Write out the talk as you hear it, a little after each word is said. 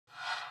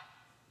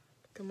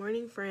Good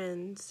morning,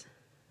 friends.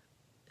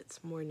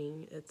 It's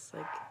morning. It's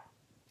like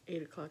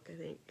 8 o'clock, I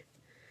think.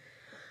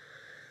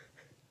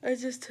 I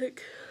just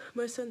took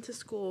my son to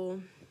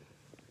school.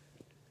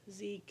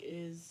 Zeke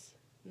is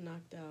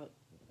knocked out.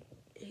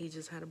 He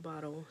just had a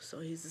bottle, so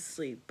he's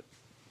asleep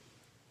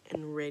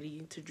and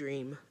ready to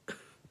dream.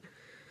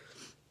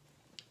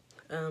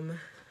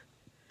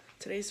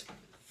 Today's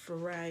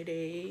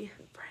Friday.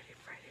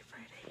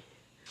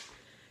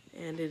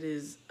 And it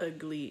is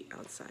ugly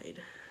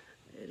outside.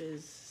 It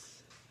is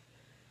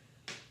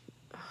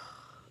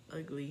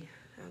ugly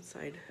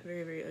outside.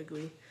 Very, very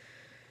ugly.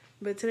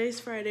 But today's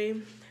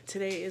Friday.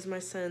 Today is my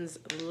son's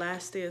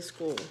last day of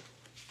school.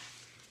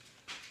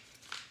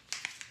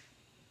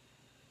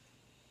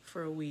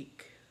 For a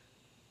week.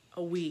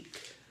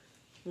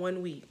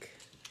 1 week.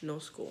 No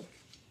school.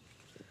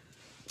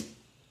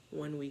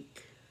 1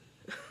 week.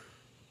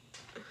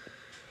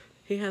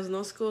 He has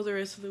no school the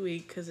rest of the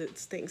week because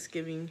it's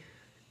Thanksgiving.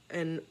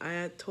 And I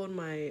had told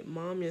my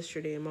mom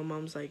yesterday, and my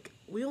mom's like,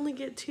 we only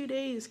get 2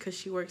 days because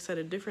she works at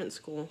a different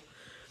school.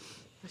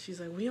 And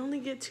she's like, we only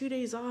get 2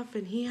 days off,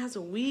 and he has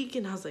a week.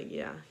 And I was like,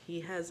 yeah,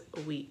 he has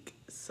a week.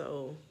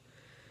 So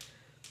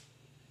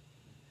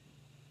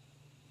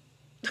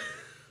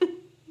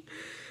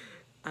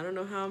I don't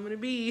know how I'm going to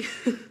be.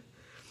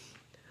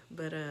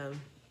 But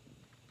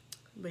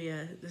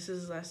yeah, this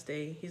is his last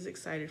day. He's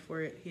excited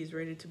for it. He's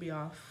ready to be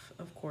off,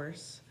 of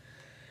course.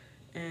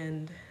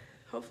 And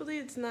hopefully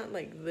it's not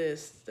like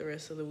this the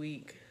rest of the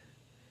week.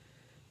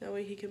 That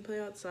way he can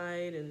play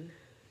outside and,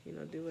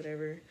 do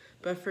whatever.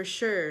 But for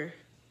sure,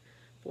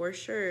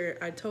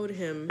 I told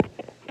him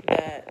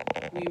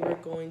that we were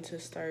going to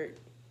start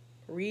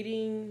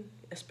reading,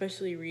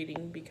 especially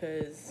reading,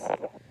 because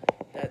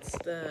that's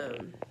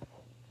the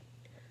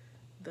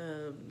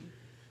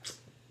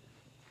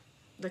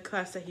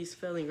class that he's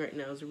failing right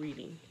now is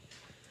reading.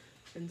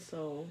 And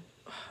so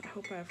I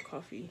hope I have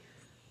coffee,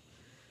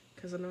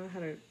 because I know I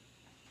had a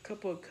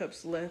couple of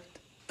cups left,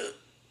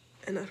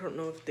 and I don't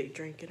know if they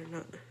drank it or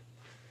not.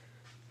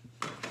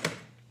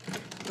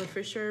 But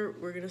for sure,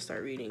 we're gonna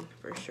start reading,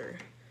 for sure.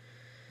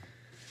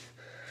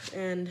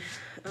 And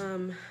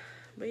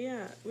but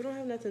yeah, we don't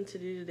have nothing to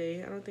do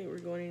today. I don't think we're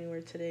going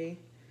anywhere today.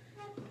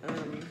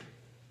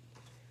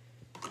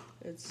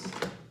 It's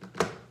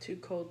too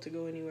cold to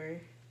go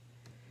anywhere.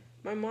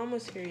 My mom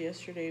was here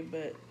yesterday,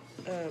 but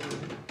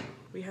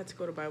we had to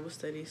go to Bible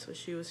study, so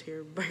she was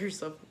here by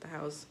herself at the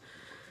house.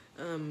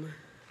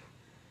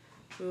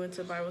 We went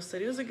to Bible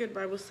study. It was a good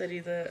Bible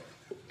study.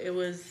 It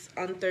was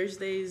on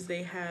Thursdays.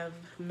 They have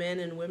men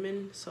and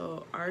women.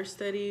 So our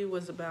study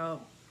was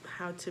about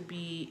how to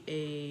be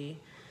a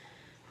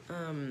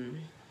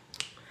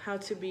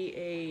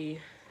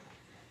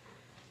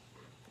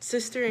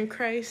sister in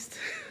Christ.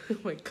 Oh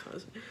my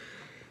gosh.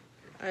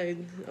 Oh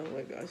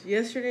my gosh.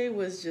 Yesterday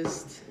was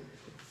just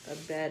a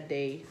bad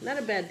day. Not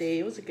a bad day.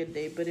 It was a good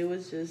day, but it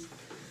was just,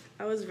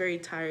 I was very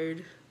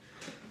tired,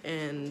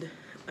 and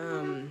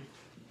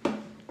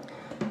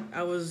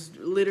I was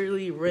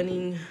literally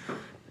running.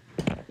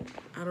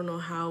 I don't know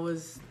how I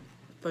was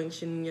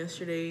functioning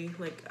yesterday.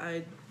 Like,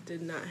 I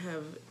did not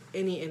have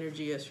any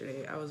energy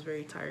yesterday. I was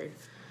very tired.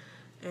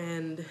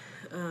 And,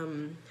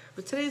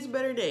 but today's a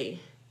better day.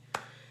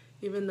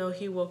 Even though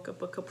he woke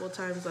up a couple of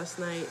times last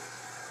night,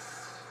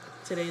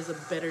 today's a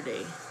better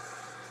day.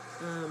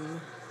 I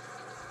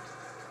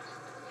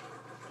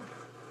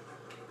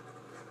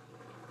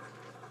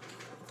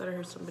thought I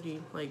heard somebody,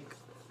 like,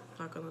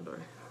 knock on the door.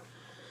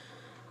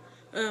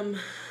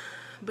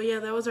 But yeah,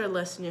 that was our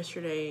lesson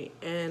yesterday.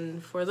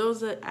 And for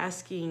those that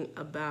asking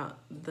about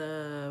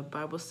the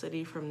Bible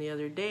study from the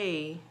other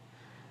day,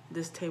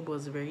 this table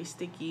is very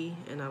sticky,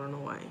 and I don't know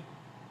why.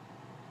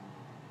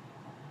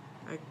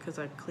 Because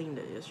I cleaned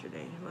it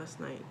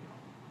last night.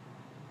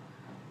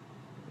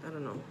 I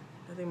don't know.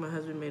 I think my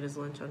husband made his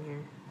lunch on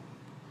here.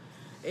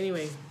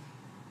 Anyway,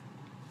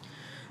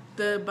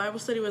 the Bible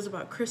study was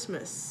about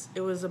Christmas.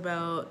 It was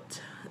about,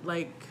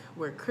 like,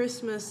 where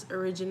Christmas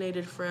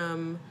originated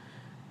from.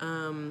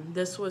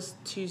 This was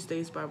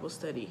Tuesday's Bible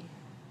study.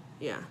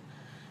 Yeah.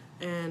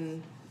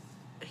 And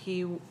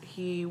he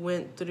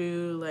went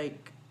through,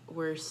 like,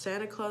 where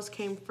Santa Claus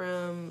came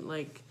from,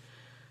 like,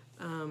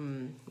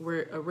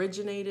 where it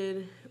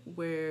originated,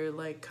 where,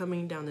 like,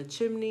 coming down the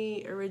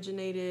chimney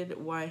originated,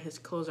 why his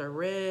clothes are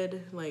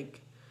red.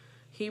 Like,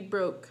 he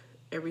broke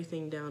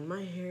everything down.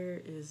 My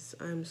hair is,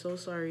 I'm so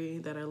sorry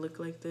that I look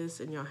like this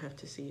and y'all have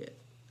to see it.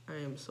 I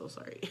am so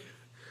sorry.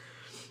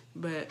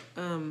 But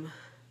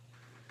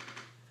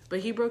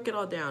he broke it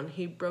all down.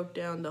 He broke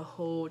down the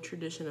whole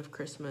tradition of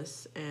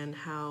Christmas and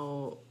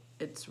how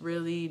it's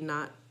really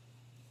not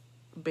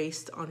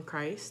based on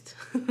Christ.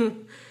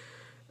 The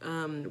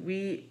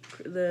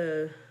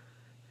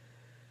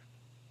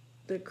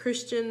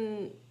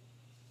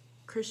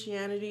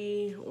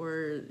Christianity,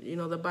 or,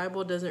 the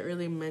Bible doesn't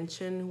really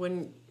mention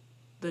when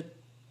the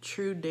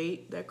true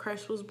date that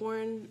Christ was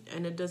born,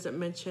 and it doesn't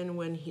mention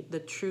when the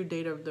true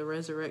date of the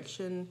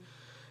resurrection.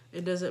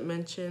 It doesn't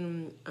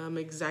mention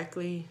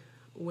exactly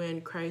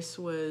when Christ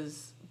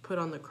was put put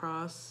on the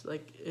cross.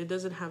 Like, it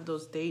doesn't have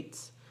those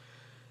dates.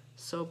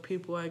 So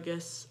people, I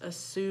guess,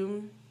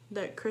 assume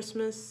that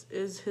Christmas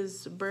is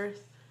his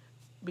birth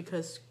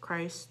because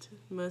Christ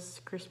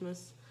must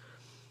Christmas.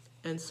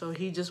 And so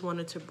he just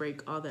wanted to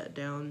break all that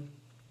down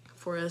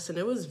for us. And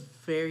it was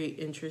very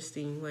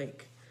interesting,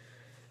 like,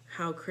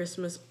 how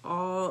Christmas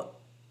all,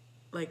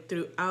 like,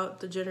 throughout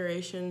the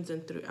generations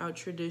and throughout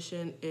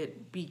tradition,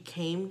 it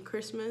became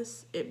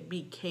Christmas. It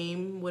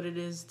became what it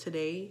is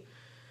today.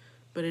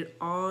 But it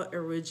all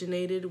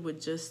originated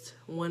with just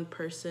one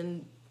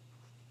person,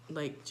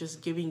 like,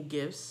 just giving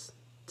gifts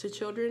to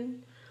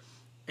children.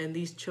 And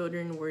these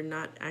children were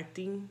not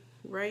acting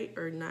right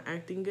or not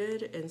acting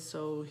good. And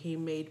so he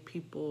made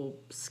people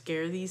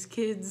scare these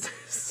kids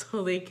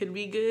so they could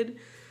be good,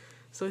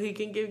 so he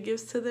can give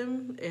gifts to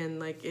them. And,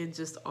 like, it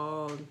just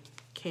all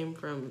came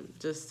from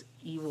just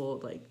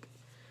evil. Like,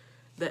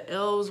 the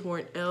elves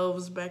weren't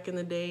elves back in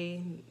the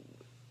day.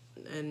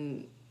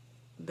 And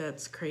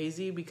that's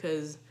crazy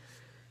because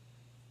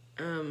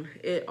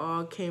it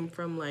all came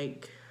from,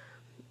 like,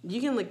 you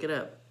can look it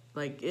up.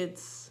 Like,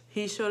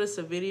 he showed us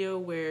a video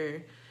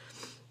where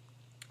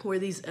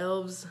these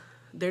elves,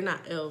 they're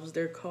not elves,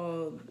 they're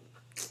called,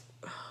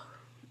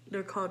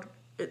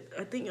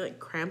 I think, like,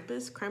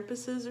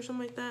 Krampuses or something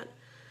like that.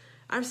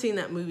 I've seen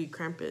that movie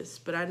Krampus,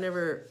 but I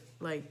never,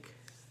 like,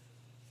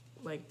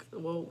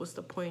 well, what's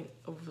the point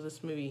of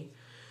this movie?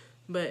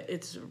 But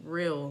it's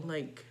real.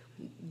 Like,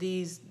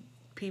 these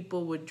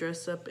people would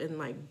dress up in,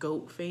 like,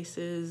 goat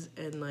faces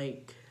and,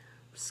 like,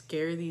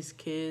 scare these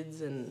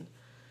kids. And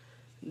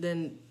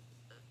then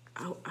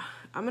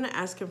I'm gonna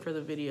ask him for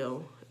the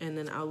video, and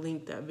then I'll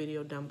link that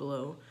video down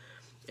below.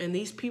 And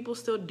these people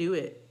still do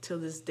it till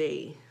this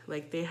day.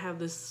 Like, they have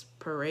this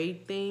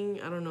parade thing.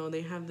 I don't know,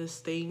 they have this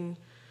thing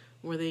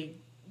where they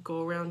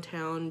go around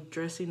town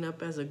dressing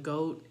up as a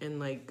goat and,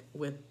 like,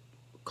 with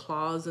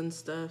claws and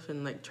stuff,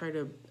 and, like, try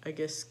to, I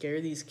guess,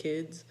 scare these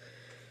kids.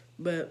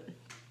 But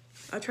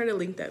I'll try to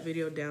link that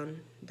video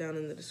down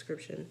in the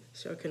description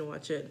so y'all can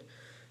watch it.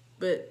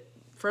 But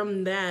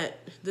from that,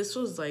 this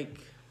was, like,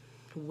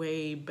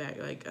 way back.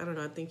 Like, I don't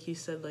know, I think he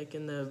said, like,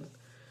 in the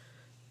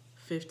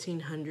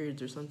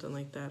 1500s or something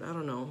like that. I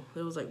don't know.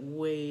 It was, like,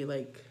 way,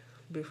 like,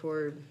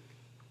 before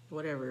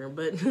whatever.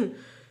 But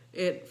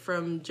it,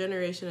 from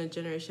generation to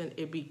generation,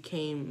 it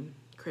became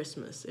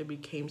Christmas. It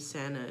became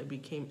Santa. It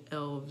became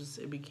elves.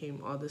 It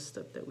became all this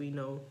stuff that we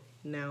know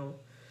now.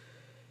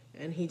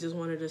 And he just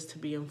wanted us to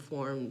be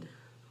informed,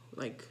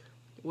 like,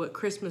 what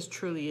Christmas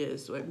truly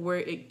is, like, where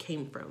it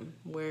came from,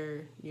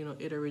 where, you know,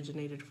 it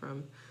originated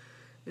from.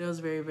 It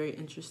was very, very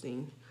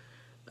interesting.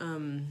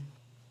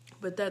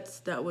 But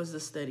that was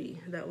the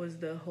study. That was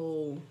the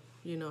whole,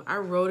 you know, I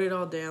wrote it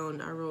all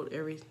down. I wrote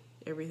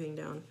everything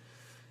down.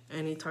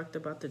 And he talked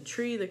about the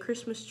tree, the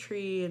Christmas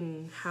tree,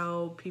 and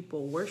how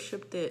people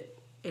worshipped it.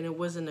 And it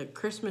wasn't a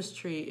Christmas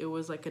tree. It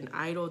was like an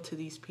idol to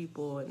these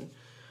people. And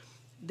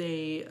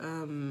they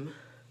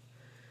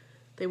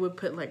would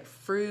put, like,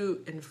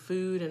 fruit and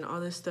food and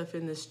all this stuff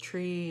in this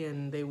tree,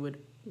 and they would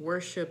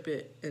worship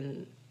it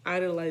and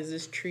idolize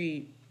this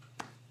tree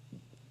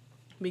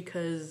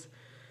because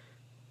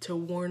to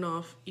warn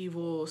off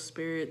evil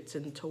spirits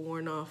and to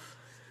warn off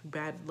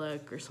bad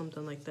luck or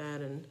something like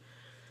that.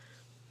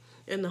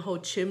 And the whole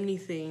chimney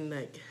thing,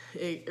 like,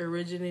 it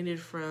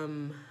originated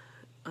from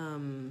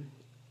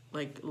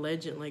like,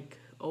 legend, like,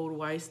 old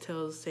wise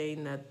tales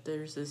saying that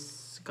there's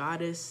this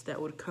goddess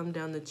that would come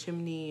down the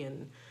chimney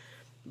and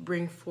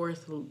bring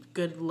forth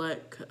good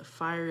luck,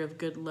 fire of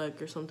good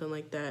luck or something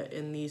like that.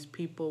 And these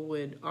people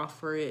would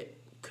offer it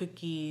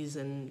cookies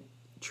and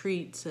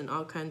treats and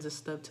all kinds of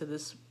stuff to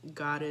this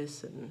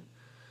goddess. And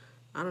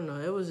I don't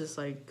know, it was just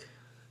like,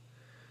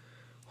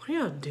 what are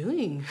y'all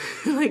doing?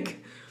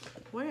 Like,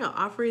 why are y'all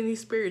offering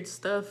these spirits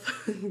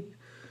stuff?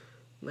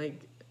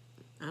 Like,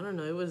 I don't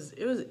know, it was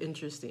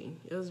interesting.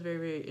 It was very,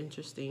 very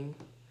interesting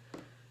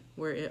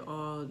where it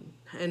all,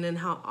 and then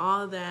how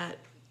all that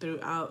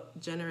throughout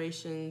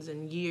generations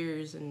and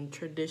years and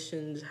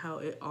traditions, how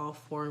it all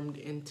formed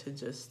into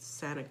just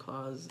Santa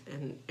Claus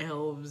and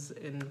elves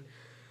and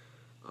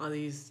all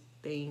these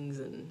things.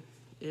 And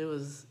it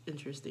was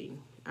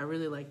interesting. I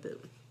really liked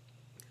it.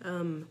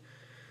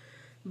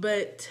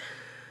 But,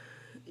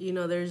 you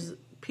know, there's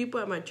people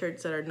at my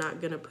church that are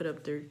not going to put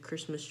up their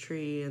Christmas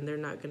tree, and they're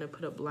not going to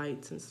put up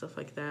lights and stuff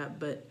like that.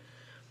 But,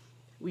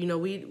 you know,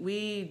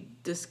 we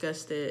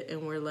discussed it,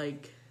 and we're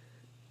like,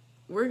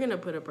 we're going to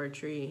put up our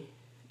tree,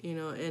 you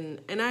know.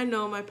 And I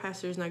know my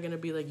pastor's not going to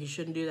be like, you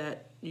shouldn't do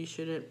that. You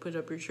shouldn't put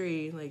up your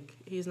tree. Like,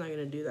 he's not going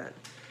to do that.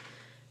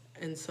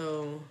 And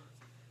so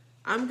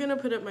I'm going to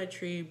put up my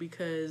tree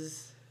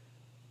because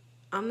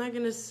I'm not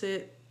going to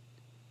sit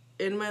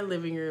in my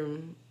living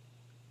room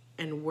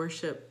and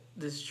worship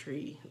this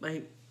tree.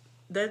 Like,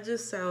 that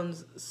just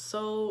sounds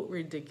so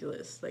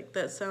ridiculous. Like,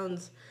 that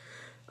sounds,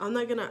 I'm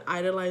not gonna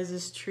idolize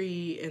this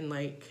tree, and,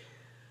 like,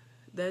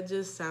 that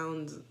just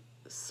sounds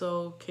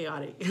so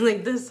chaotic.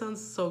 Like, this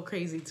sounds so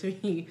crazy to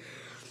me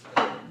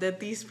that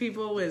these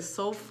people went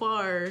so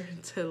far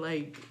to,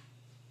 like,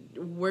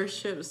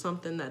 worship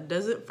something that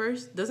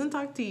doesn't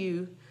talk to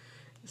you,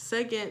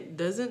 second,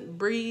 doesn't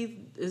breathe,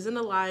 isn't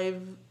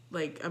alive.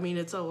 Like, I mean,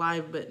 it's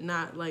alive, but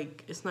not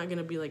like, it's not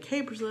gonna be like,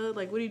 hey Priscilla,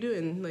 like, what are you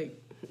doing? Like,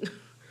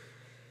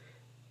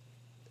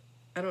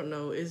 I don't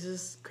know, it's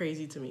just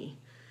crazy to me.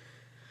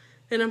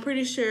 And I'm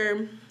pretty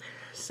sure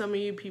some of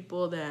you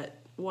people that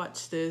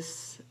watch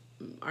this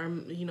are,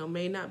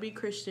 may not be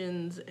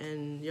Christians,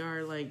 and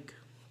y'all like,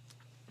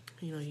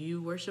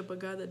 you worship a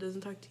God that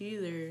doesn't talk to you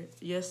either.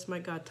 Yes, my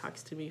God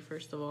talks to me,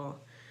 first of all,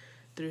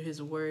 through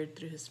his word,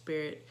 through his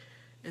spirit.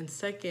 And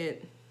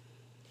second,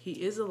 he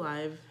is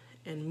alive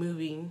and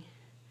moving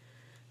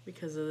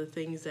because of the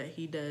things that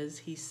he does.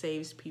 He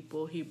saves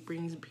people. He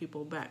brings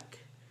people back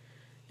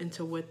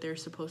into what they're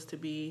supposed to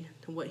be,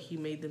 to what he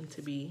made them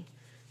to be.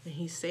 And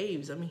he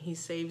saves. I mean, he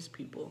saves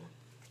people.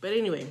 But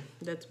anyway,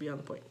 that's beyond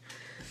the point.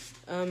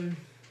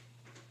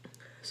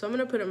 So I'm going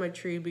to put up my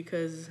tree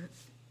because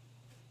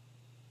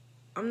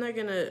I'm not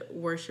going to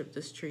worship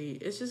this tree.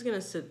 It's just going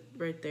to sit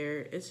right there.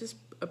 It's just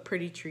a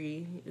pretty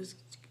tree. It's,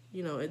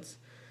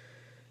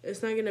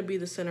 it's not going to be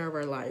the center of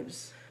our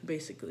lives,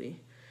 basically.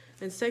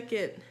 And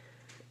second,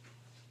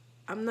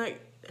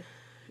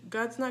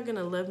 God's not going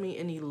to love me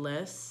any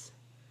less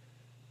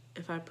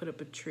if I put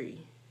up a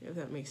tree, if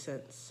that makes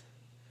sense.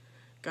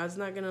 God's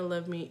not going to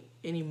love me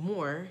any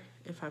more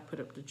if I put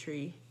up the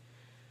tree.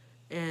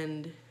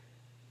 And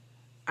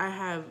I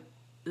have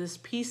this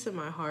peace in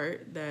my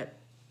heart that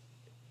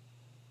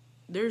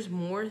there's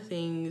more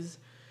things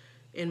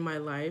in my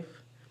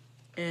life,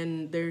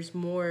 and there's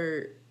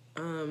more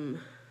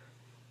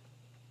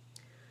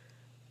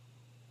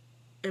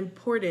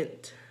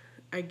important,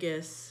 I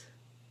guess,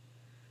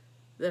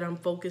 that I'm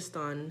focused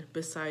on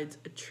besides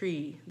a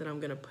tree that I'm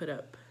going to put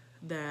up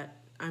that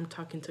I'm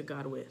talking to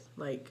God with.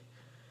 Like,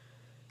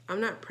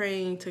 I'm not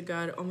praying to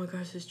God, oh my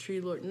gosh, this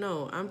tree, Lord.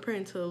 No, I'm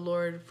praying to the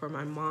Lord for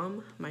my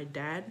mom, my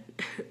dad,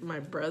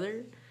 my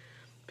brother,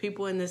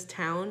 people in this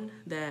town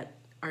that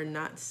are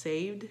not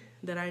saved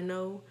that I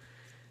know,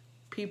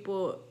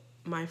 people,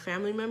 my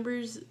family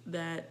members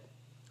that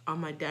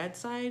on my dad's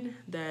side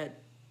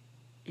that,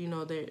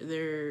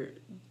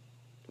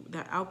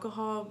 that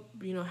alcohol,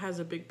 has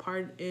a big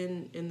part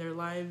in their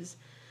lives.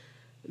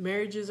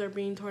 Marriages are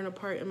being torn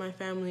apart in my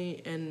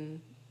family, and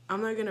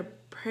I'm not going to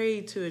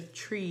pray to a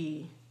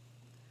tree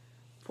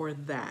for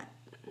that.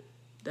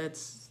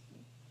 That's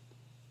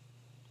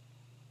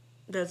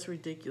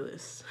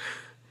ridiculous.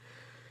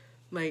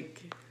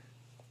 Like,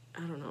 I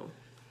don't know.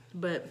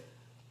 But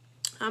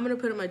I'm going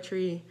to put up my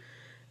tree.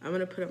 I'm going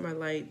to put up my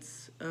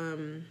lights.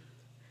 And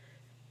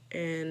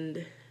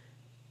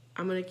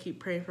I'm going to keep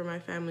praying for my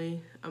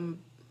family.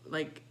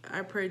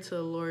 I prayed to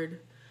the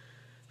Lord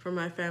for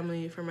my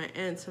family, for my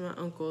aunts and my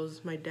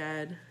uncles, my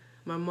dad,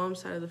 my mom's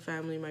side of the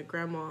family, my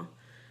grandma.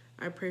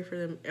 I pray for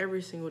them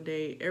every single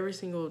day, every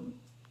single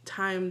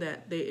time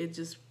that it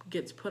just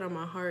gets put on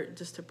my heart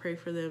just to pray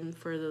for them,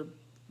 for the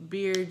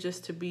beer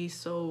just to be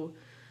so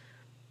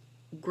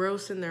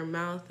gross in their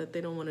mouth that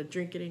they don't want to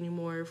drink it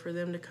anymore, for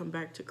them to come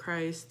back to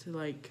Christ.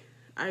 Like,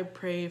 I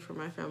pray for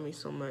my family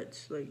so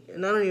much,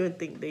 and I don't even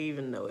think they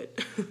even know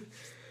it.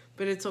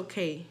 But it's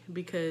okay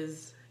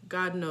because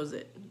God knows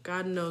it.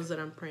 God knows that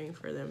I'm praying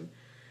for them.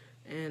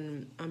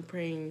 And I'm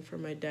praying for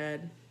my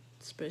dad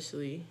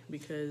especially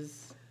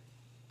because,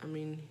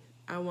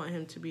 I want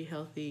him to be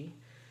healthy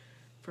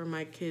for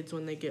my kids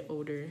when they get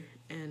older.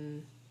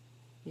 And,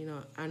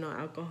 I know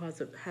alcohol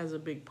has a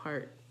big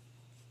part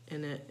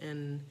in it.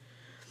 And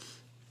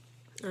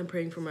I'm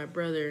praying for my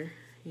brother,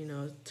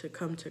 to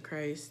come to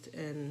Christ,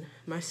 and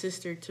my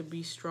sister to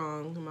be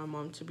strong, and my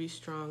mom to be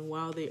strong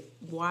while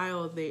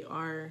they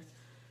are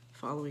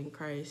following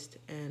Christ.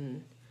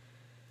 And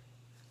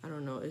I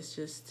don't know, it's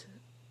just,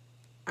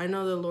 I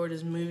know the Lord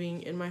is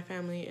moving in my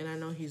family, and I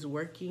know he's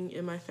working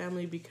in my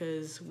family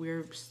because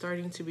we're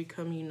starting to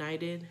become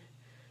united.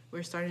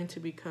 We're starting to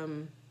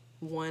become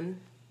one,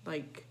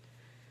 where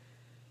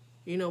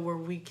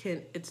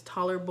it's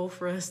tolerable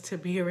for us to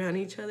be around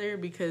each other,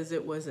 because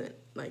it wasn't,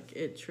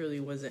 it truly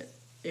wasn't.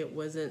 It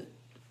wasn't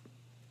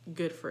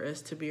good for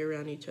us to be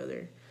around each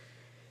other.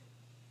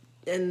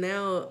 And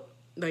now,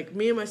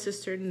 me and my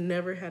sister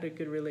never had a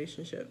good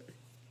relationship.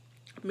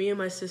 Me and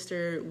my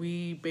sister,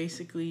 we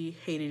basically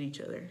hated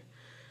each other.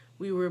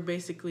 We were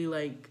basically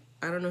I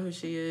don't know who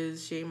she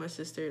is. She ain't my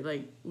sister.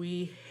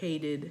 We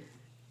hated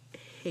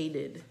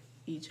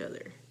each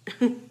other.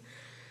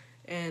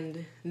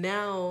 And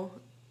now,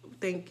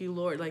 thank you,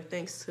 Lord.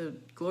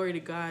 Glory to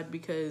God,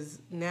 because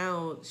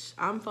now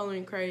I'm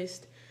following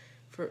Christ.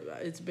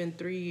 It's been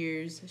 3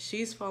 years.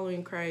 She's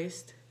following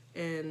Christ,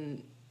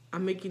 and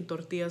I'm making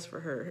tortillas for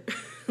her.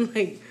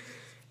 I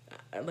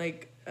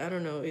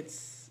don't know.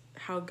 It's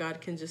how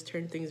God can just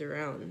turn things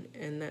around,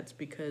 and that's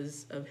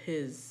because of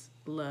his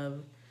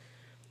love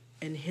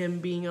and him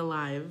being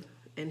alive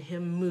and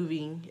him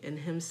moving and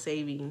him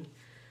saving.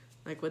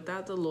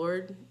 Without the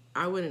Lord,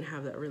 I wouldn't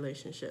have that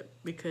relationship,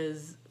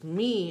 because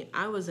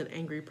I was an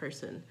angry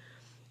person.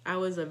 I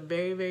was a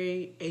very,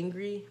 very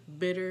angry,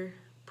 bitter,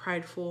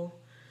 prideful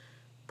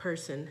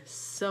person,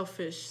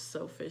 selfish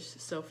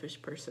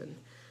person.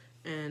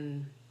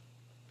 And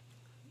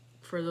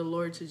for the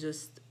Lord to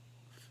just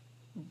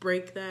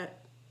break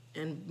that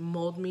and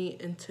mold me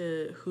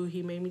into who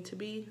he made me to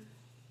be,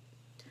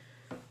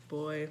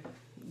 boy,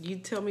 you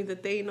tell me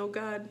that they ain't no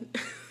God.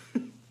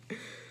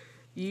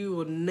 You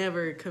will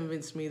never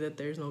convince me that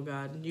there's no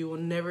God. You will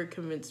never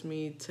convince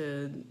me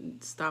to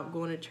stop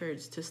going to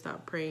church, to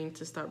stop praying,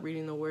 to stop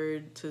reading the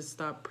word, to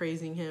stop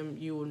praising him.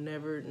 You will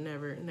never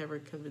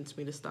convince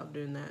me to stop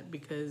doing that,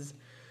 because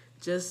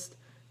just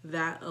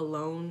that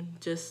alone,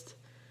 just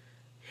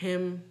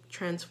him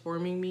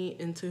transforming me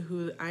into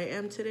who I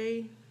am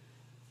today,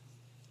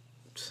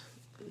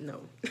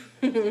 no.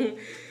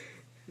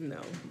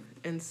 No.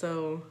 And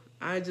so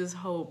I just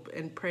hope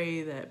and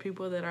pray that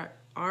people that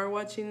are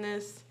watching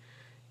this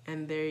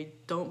and they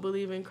don't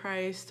believe in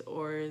Christ,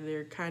 or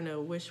they're kind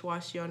of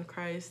wish-washy on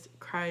Christ,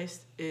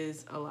 Christ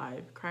is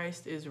alive.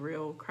 Christ is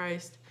real.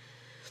 Christ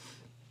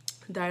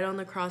died on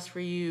the cross for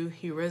you.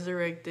 He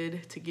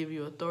resurrected to give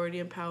you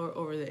authority and power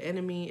over the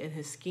enemy and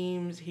his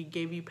schemes. He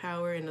gave you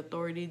power and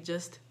authority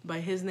just by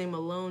his name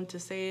alone to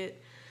say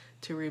it,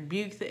 to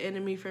rebuke the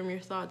enemy from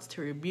your thoughts,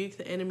 to rebuke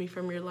the enemy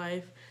from your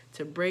life,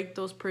 to break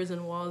those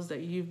prison walls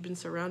that you've been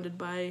surrounded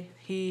by.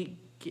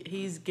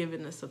 He's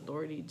given us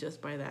authority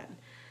just by that.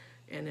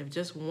 And if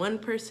just one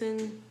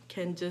person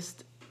can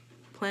just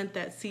plant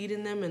that seed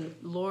in them, and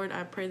Lord,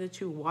 I pray that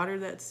you water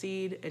that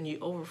seed and you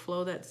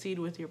overflow that seed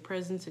with your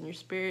presence and your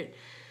spirit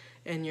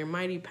and your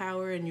mighty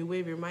power, and you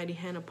wave your mighty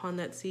hand upon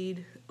that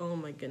seed. Oh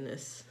my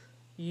goodness.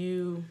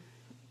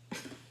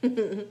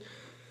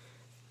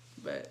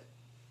 But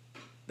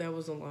that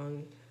was a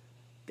long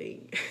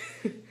thing.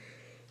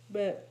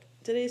 But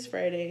today's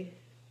Friday.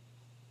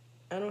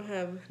 I don't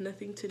have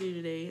nothing to do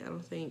today, I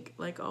don't think.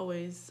 Like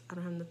always, I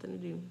don't have nothing to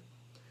do.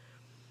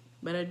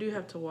 But I do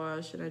have to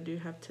wash, and I do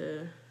have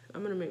to...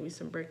 I'm going to make me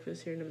some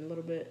breakfast here in a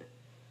little bit.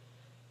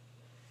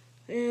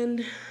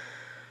 And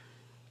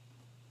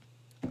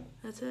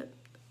that's it.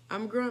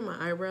 I'm growing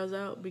my eyebrows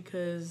out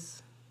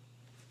because...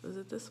 Was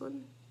it this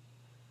one?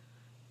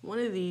 One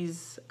of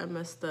these I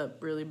messed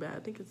up really bad. I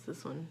think it's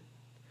this one.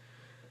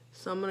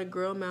 So I'm going to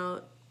grow them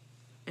out,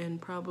 and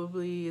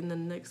probably in the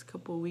next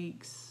couple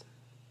weeks,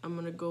 I'm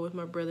going to go with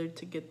my brother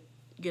to get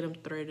them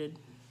threaded.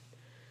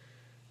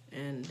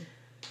 And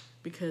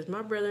because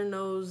my brother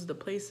knows the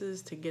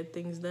places to get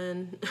things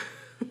done.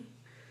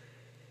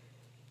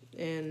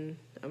 And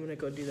I'm going to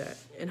go do that.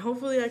 And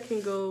hopefully I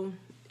can go,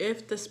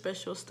 if the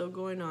special's still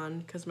going on,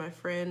 because my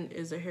friend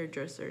is a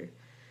hairdresser.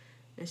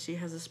 And she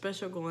has a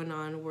special going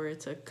on where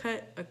it's a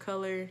cut, a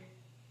color,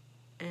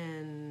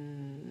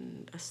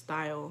 and a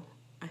style,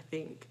 I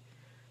think,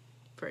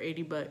 for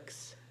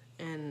 $80.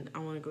 And I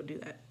want to go do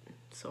that.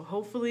 So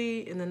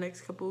hopefully in the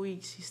next couple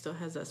weeks, she still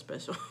has that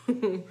special.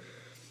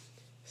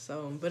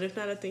 So, but if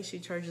not, I think she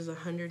charges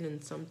 $100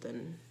 and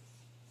something.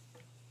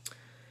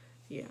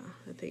 Yeah,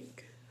 I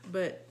think.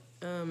 But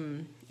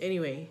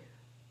anyway,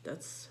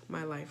 that's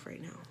my life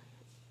right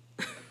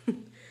now.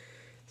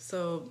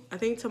 So I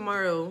think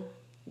tomorrow,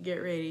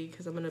 get ready,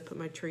 because I'm going to put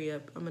my tree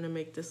up. I'm going to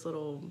make this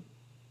little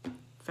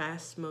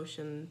fast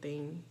motion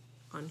thing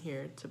on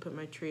here to put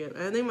my tree up.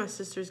 I think my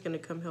sister's going to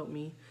come help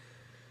me.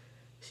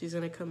 She's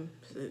going to come,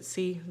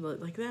 see,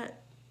 like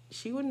that.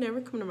 She would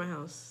never come to my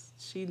house.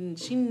 She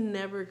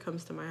never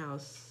comes to my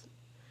house.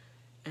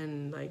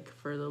 And like,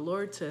 for the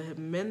Lord to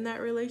mend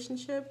that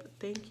relationship,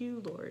 thank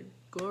you, Lord.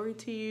 Glory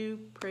to you.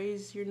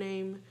 Praise your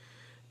name.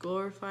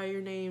 Glorify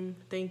your name.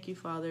 Thank you,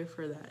 Father,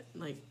 for that.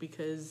 Like,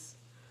 because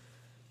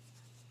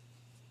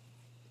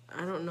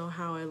I don't know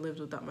how I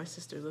lived without my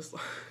sister this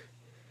long.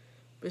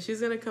 But she's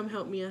going to come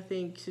help me, I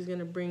think. She's going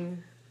to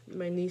bring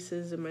my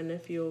nieces and my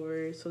nephew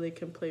over so they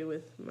can play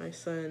with my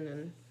son.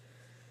 And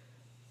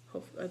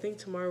I think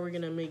tomorrow we're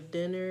going to make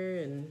dinner,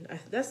 and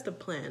that's the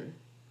plan.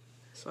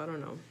 So I don't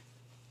know.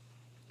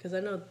 Because I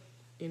know,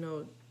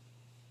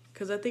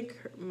 because I think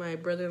my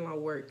brother-in-law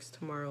works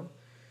tomorrow.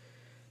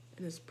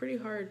 And it's pretty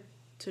hard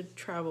to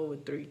travel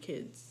with 3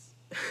 kids.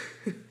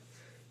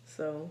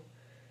 So,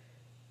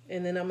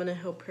 and then I'm going to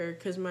help her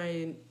because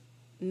my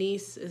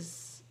niece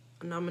is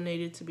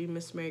nominated to be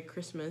Miss Merry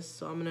Christmas.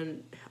 So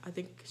I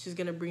think she's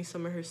going to bring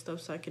some of her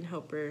stuff so I can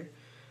help her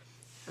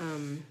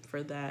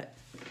for that.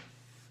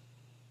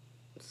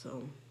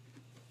 So,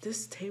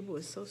 this table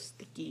is so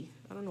sticky.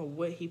 I don't know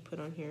what he put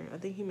on here. I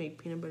think he made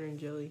peanut butter and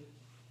jelly.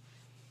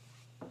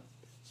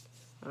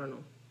 I don't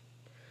know.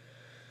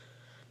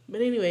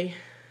 But anyway,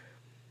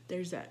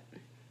 there's that.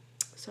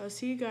 So, I'll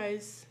see you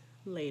guys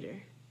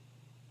later.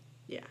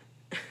 Yeah.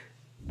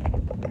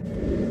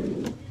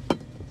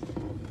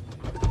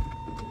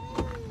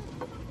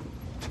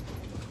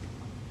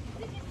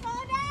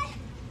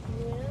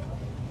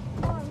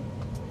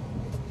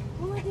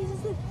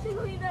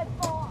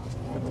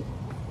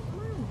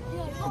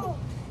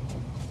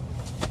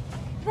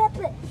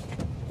 Pepper,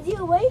 is he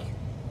awake?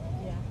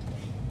 Yeah.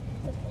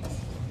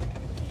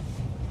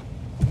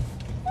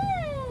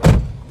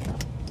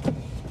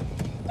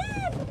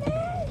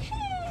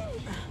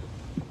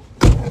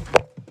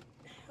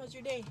 How's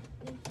your day?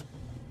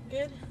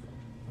 Good?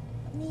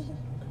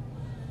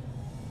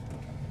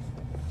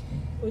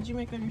 What'd you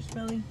make on your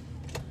spelling?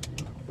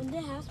 We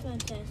did have spelling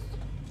test.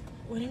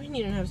 What do you mean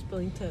you didn't have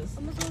spelling test?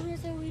 I'm over here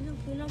saying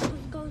we're not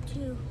supposed to go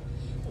to.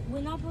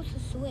 We're not supposed to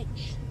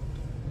switch.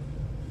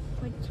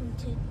 Like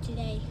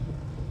today.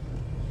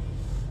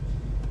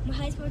 My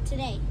high school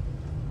today.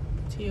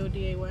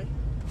 T-O-D-A-Y?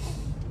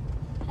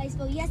 High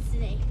school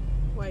yesterday.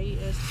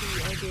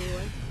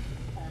 Y-E-S-T-I-D-A-Y?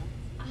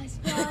 High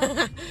school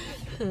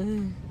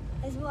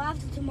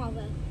after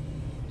tomorrow.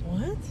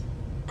 What?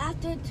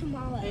 After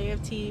tomorrow.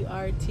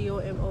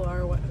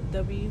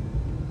 A-F-T-R-T-O-M-O-R-W?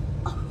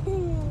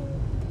 Oh.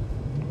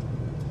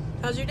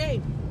 How's your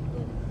day?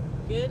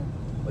 Good?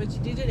 What'd you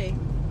do today?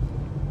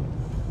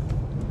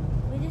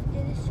 We just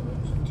did a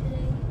switch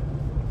today.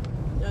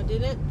 Y'all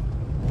did it?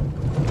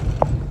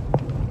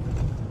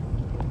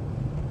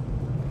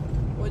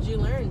 What'd you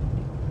learn?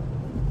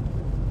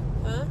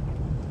 Huh?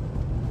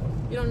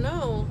 You don't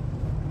know?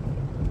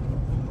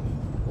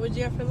 What'd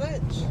you have for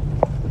lunch?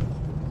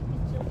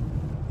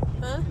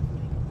 Huh?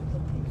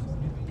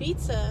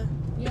 Pizza?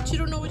 Yeah. But you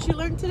don't know what you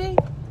learned today?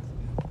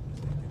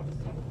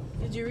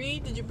 Did you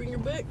read? Did you bring your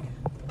book?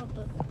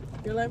 Papa.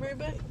 Your library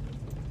book?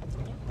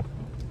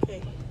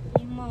 Okay.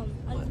 Hey, Mom.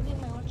 I just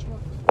get my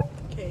lunchbox.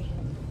 Okay.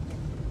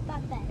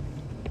 Papa.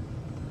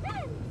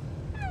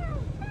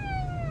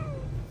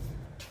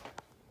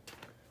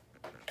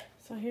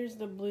 So here's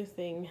the blue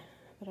thing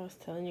that I was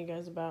telling you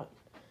guys about.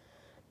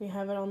 We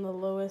have it on the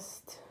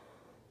lowest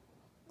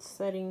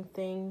setting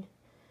thing.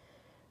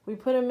 We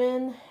put him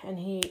in and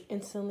he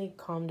instantly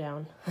calmed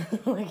down.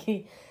 Like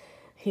he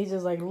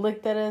just like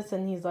looked at us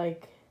and he's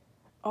like,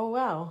 oh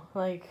wow,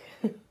 like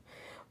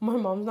my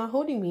mom's not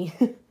holding me.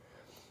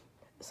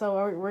 So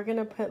we're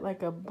gonna put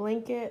like a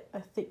blanket, a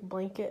thick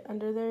blanket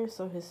under there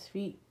so his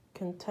feet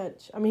can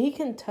touch. I mean, he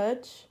can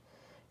touch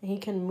and he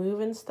can move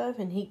and stuff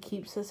and he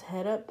keeps his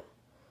head up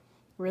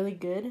really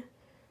good,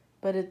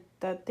 but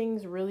that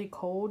thing's really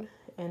cold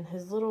and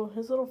his little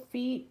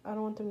feet, I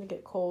don't want them to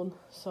get cold.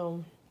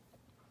 So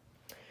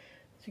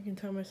as you can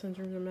tell, my son's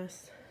room's a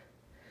mess.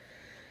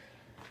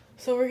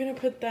 So we're gonna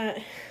put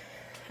that.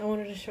 I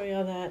wanted to show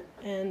y'all that,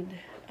 and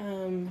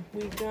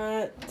we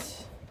got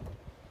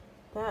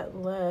that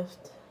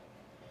left.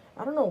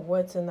 I don't know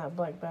what's in that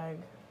black bag.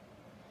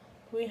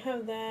 We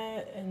have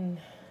that, and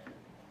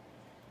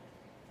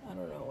I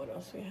don't know what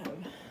else we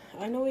have.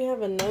 I know we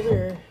have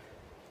another.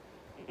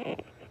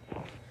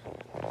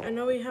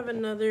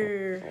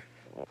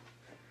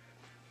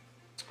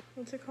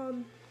 What's it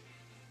called?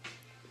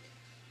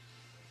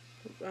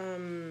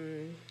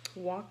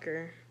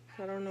 Walker.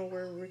 I don't know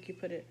where Ricky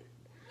put it.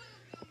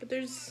 But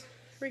there's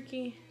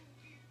Ricky.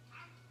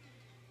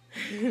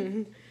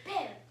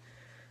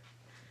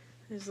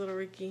 There's little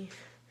Ricky.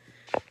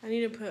 I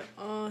need to put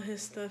all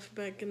his stuff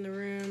back in the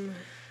room.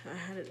 I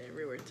had it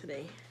everywhere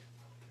today.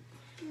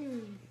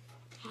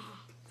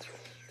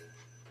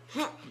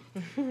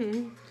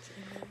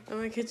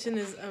 My kitchen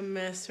is a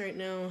mess right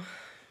now.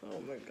 Oh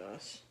my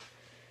gosh.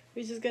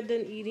 We just got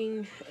done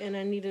eating and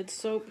I needed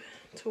soap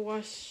to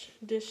wash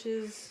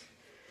dishes.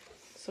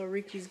 So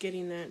Ricky's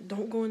getting that.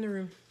 Don't go in the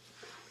room.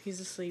 He's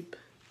asleep.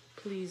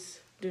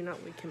 Please do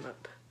not wake him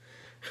up.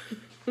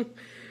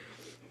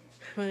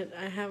 But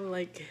I have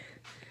like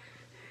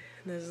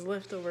this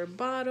leftover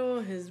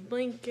bottle, his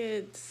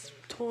blankets,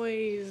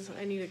 toys.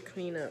 I need to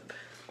clean up.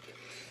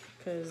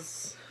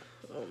 Because,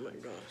 oh my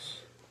gosh.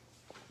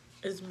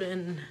 It's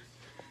been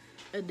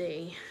a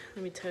day,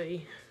 let me tell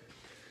you.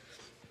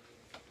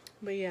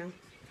 But yeah.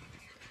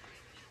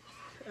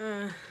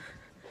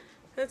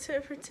 That's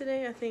it for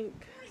today, I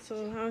think.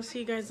 So I'll see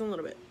you guys in a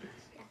little bit.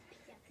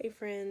 Hey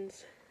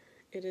friends,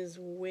 it is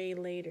way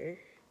later.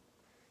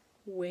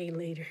 Way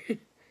later.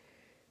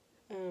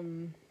 Oh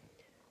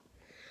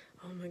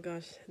my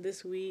gosh,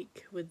 this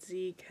week with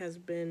Zeke has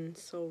been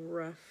so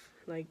rough.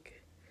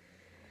 Like,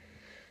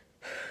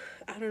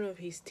 I don't know if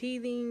he's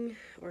teething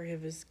or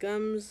if his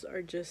gums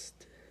are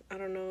just, I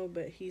don't know,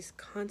 but he's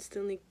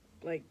constantly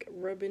like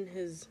rubbing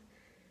his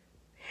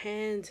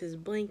hands, his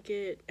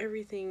blanket,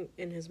 everything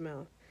in his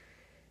mouth.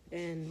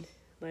 And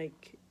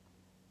like,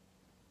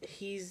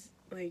 he's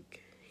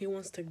like, he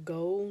wants to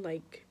go,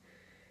 like,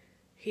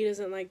 he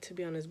doesn't like to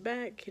be on his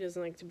back, he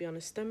doesn't like to be on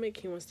his stomach,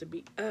 he wants to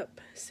be up,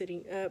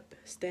 sitting up,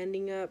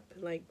 standing up,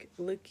 like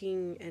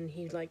looking, and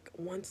he like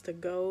wants to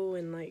go,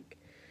 and like,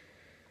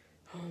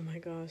 oh my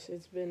gosh,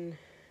 it's been,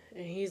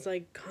 and he's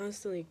like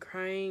constantly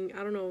crying.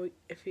 I don't know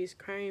if he's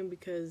crying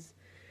because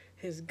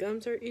his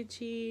gums are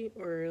itchy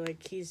or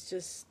like he's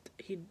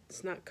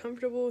not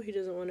comfortable, he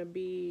doesn't want to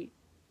be,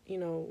 you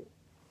know,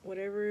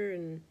 whatever.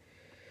 And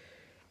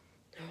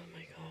oh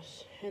my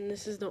gosh, and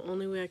this is the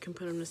only way I can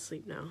put him to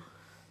sleep now,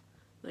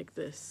 like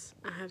this.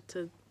 I have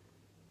to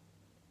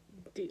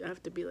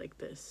be like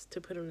this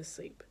to put him to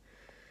sleep.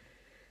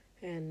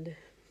 And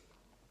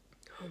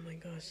oh my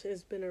gosh,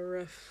 it's been a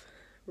rough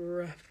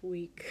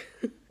week.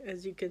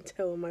 As you can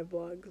tell in my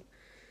vlog,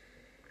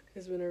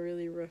 it's been a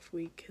really rough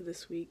week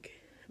this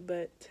week.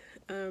 But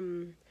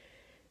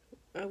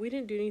we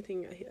didn't do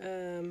anything.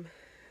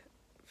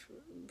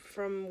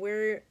 From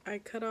where I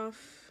cut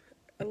off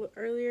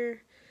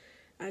earlier,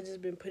 I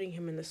just been putting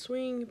him in the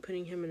swing,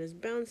 putting him in his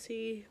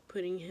bouncy,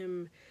 putting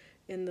him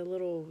in that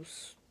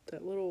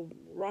little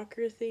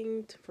rocker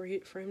thing for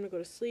him to go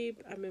to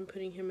sleep. I've been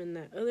putting him in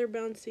that other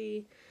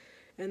bouncy,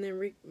 and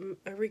then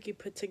Ricky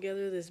put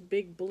together this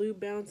big blue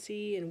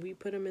bouncy, and we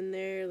put him in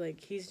there.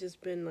 Like, he's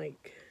just been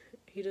like,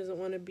 he doesn't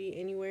want to be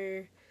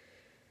anywhere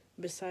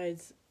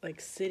besides like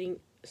sitting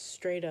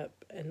straight up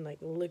and like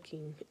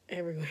looking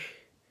everywhere.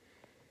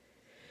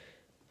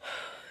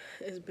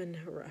 It's been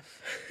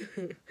rough.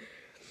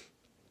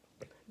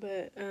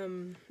 But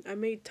I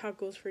made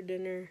tacos for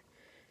dinner,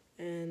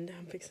 and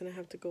I'm fixing to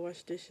have to go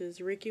wash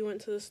dishes. Ricky went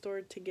to the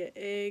store to get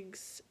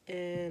eggs,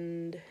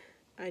 and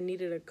I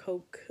needed a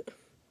Coke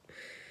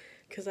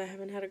because I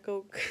haven't had a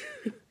Coke.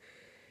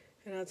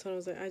 And I told him, I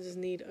was like, I just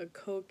need a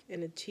Coke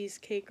and a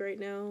cheesecake right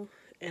now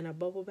and a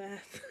bubble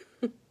bath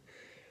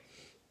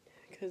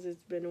because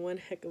it's been one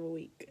heck of a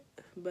week.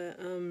 But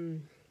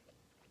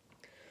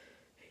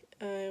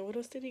what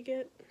else did he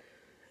get?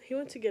 He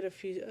went to get a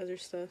few other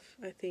stuff,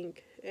 I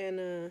think, and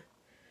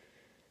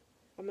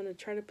I'm gonna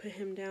try to put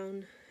him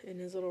down in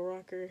his little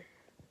rocker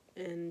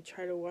and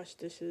try to wash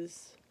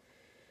dishes.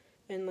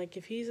 And like,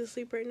 if he's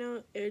asleep right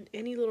now,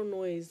 any little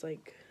noise,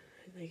 like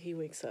he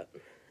wakes up.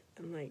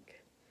 I'm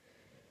like,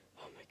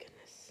 oh my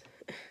goodness.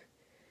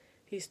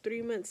 He's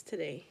 3 months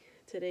today.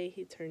 Today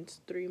he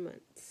turns 3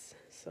 months.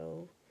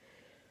 So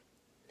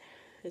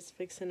it's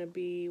fixing to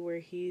be where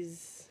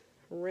he's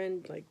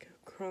like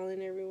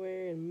crawling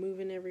everywhere and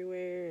moving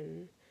everywhere,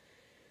 and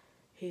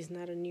he's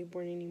not a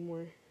newborn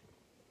anymore.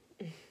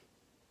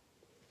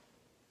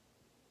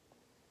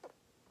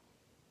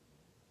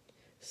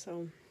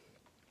 So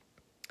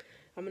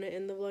I'm gonna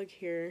end the vlog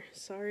here.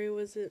 Sorry it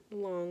wasn't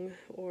long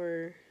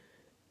or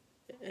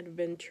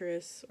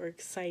adventurous or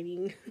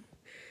exciting.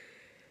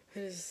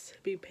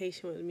 Just be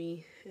patient with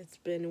me. It's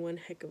been one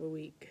heck of a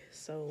week.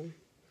 So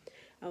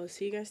I will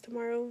see you guys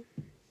tomorrow.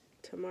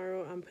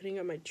 Tomorrow I'm putting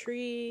up my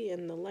tree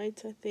and the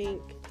lights, I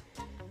think.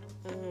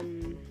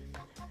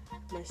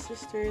 My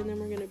sister and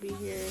them are gonna be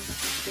here, I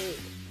think.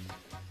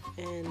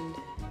 And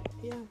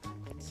yeah,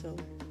 so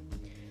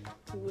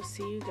we will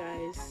see you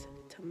guys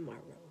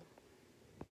tomorrow.